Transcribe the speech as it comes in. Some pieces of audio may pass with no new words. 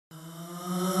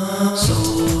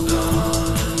Soul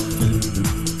Garden.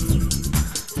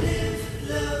 Live,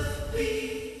 love,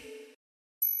 be.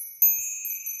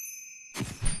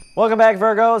 Welcome back,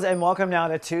 Virgos, and welcome now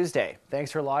to Tuesday.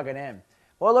 Thanks for logging in.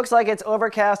 Well, it looks like it's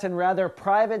overcast and rather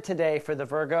private today for the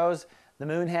Virgos. The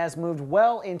moon has moved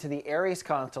well into the Aries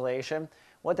constellation.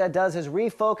 What that does is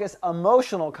refocus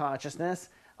emotional consciousness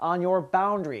on your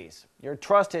boundaries, your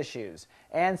trust issues,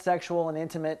 and sexual and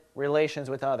intimate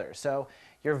relations with others. So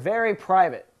you're very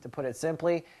private, to put it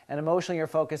simply, and emotionally your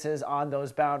focus is on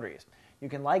those boundaries. You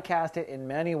can cast it in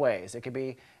many ways. It could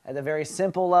be at a very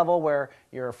simple level where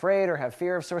you're afraid or have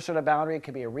fear of some sort of boundary. It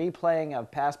could be a replaying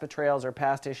of past betrayals or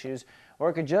past issues,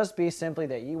 or it could just be simply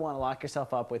that you want to lock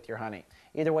yourself up with your honey.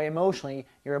 Either way, emotionally,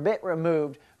 you're a bit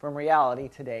removed from reality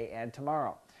today and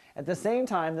tomorrow. At the same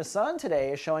time, the sun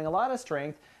today is showing a lot of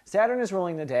strength. Saturn is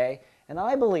ruling the day, and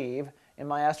I believe in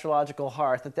my astrological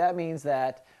heart that that means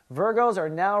that Virgos are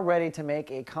now ready to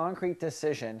make a concrete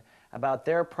decision about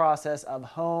their process of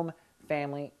home,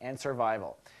 family, and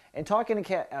survival. And talking to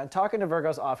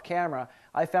Virgos off camera,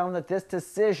 I found that this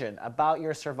decision about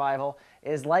your survival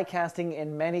is casting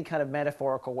in many kind of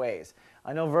metaphorical ways.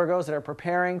 I know Virgos that are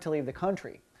preparing to leave the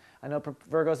country. I know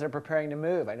Virgos that are preparing to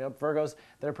move. I know Virgos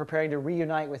that are preparing to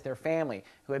reunite with their family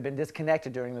who had been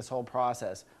disconnected during this whole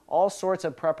process. All sorts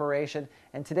of preparation,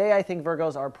 and today I think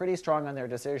Virgos are pretty strong on their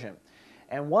decision.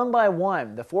 And one by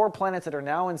one, the 4 planets that are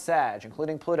now in Sag,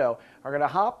 including Pluto, are going to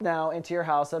hop now into your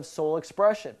house of soul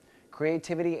expression,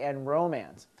 creativity, and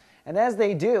romance. And as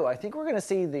they do, I think we're going to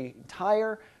see the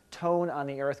entire tone on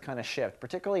the Earth kind of shift,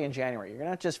 particularly in January. You're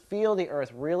going to just feel the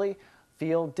Earth really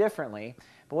feel differently.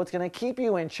 But what's going to keep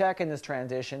you in check in this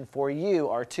transition for you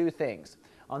are 2 things.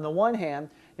 On the one hand,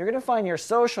 you're going to find your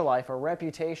social life or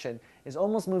reputation is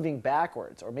almost moving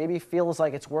backwards, or maybe feels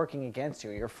like it's working against you.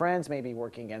 Your friends may be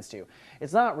working against you.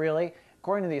 It's not really.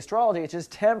 According to the astrology, it's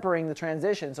just tempering the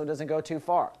transition so it doesn't go too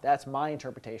far. That's my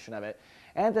interpretation of it.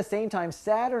 And at the same time,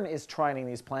 Saturn is trining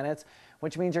these planets,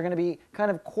 which means you're going to be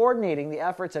kind of coordinating the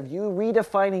efforts of you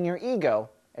redefining your ego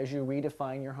as you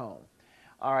redefine your home.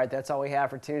 All right, that's all we have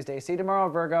for Tuesday. See you tomorrow,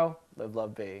 Virgo. Live,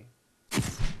 love, be.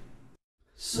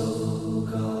 Soul